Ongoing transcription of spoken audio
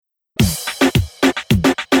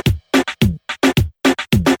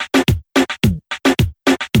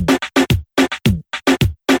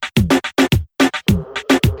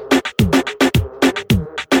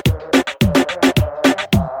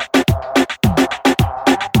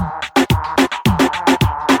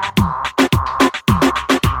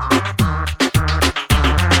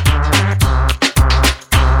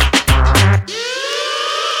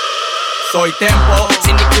soy tempo,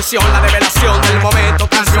 sin discusión, la revelación del momento,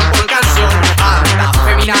 canción por canción. Anda,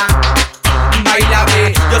 femina,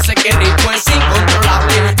 bailable, yo sé que el ritmo es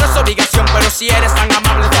incontrolable. No es obligación, pero si eres tan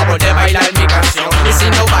amable, favor de bailar mi canción. Y si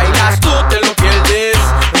no bailas, tú te lo pierdes.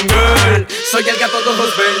 Girl, soy el gato de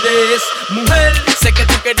ojos verdes. Mujer, sé que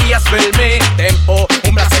tú querías verme. Tempo,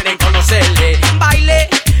 un placer en conocerle. Baile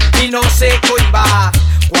y no se cohiba.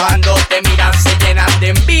 Cuando te miran se llenan de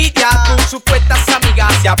envidia. Tus supuestas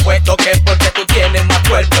amigas se apuesto que es porque tú tienes más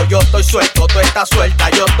cuerpo. Yo estoy suelto, tú estás suelta.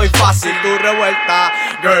 Yo estoy fácil, tú revuelta.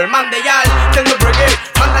 Girl, mande ya, tengo el reggae.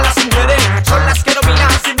 Manda a las mujeres, son las que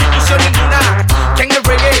dominan sin discusión ninguna. Que en el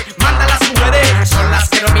reggae, manda a las mujeres, son las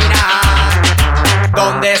que dominan.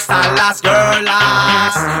 ¿Dónde están las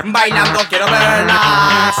girlas? Bailando quiero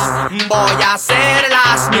verlas. Voy a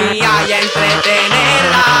hacerlas mías y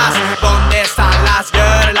entretenerlas. ¿Dónde están las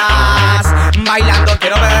girlas? Bailando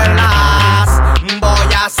quiero verlas.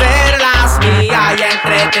 Voy a hacerlas mías y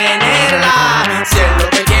entretenerlas. Si es lo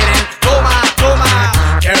que quieren, toma, toma.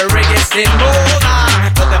 Que el reggae es en moda.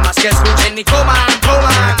 Los demás que escuchen ni coman,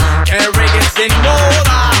 coman. Que el reggae es en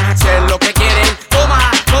moda. Si es lo que quieren,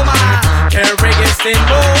 toma, toma. Que el reggae es en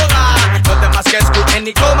moda. Los demás que escuchen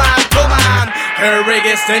ni coman, coman. Que el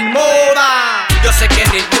reggae es en moda. Yo sé que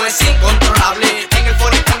el ritmo es incontrolable. En el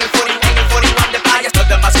 40, en el 40, en el 41 de playas. Los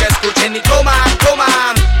demás que escuchen ni coman,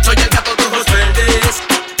 coman. Soy el gato de ojos verdes.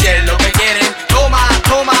 Si es lo que quieren, toma,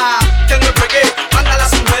 toma. Tengo el reggae, manda a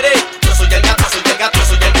las mujeres. Yo soy el gato, soy el gato,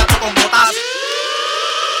 soy el gato con botas.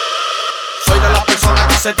 Soy de las personas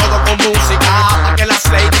que hace todo con música. Pa' que las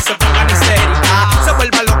ladies se pongan histéricas. Se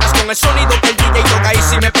vuelvan locas con el sonido que el DJ toca. Y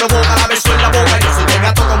si me provoca la beso en la boca. Yo soy el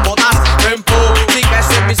gato con botas. Tempo, sigas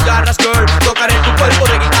en mis garras, girl. Tocaré tu cuerpo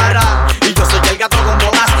de guitarra. Y yo soy el gato con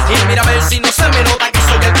botas. Y mira a ver si no se me nota que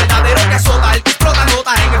soy el verdadero que azota. El que explota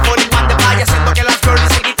nota en el 41 de playa. Haciendo que las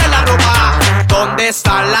girlies se quiten la ropa. ¿Dónde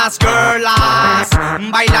están las girlas?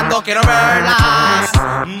 Bailando quiero verlas.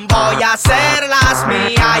 Voy a hacerlas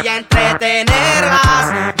mías y a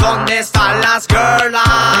entretenerlas. ¿Dónde están las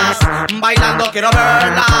girlas? Bailando quiero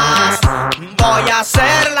verlas. Voy a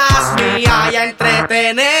hacerlas mías y a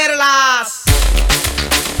entretenerlas.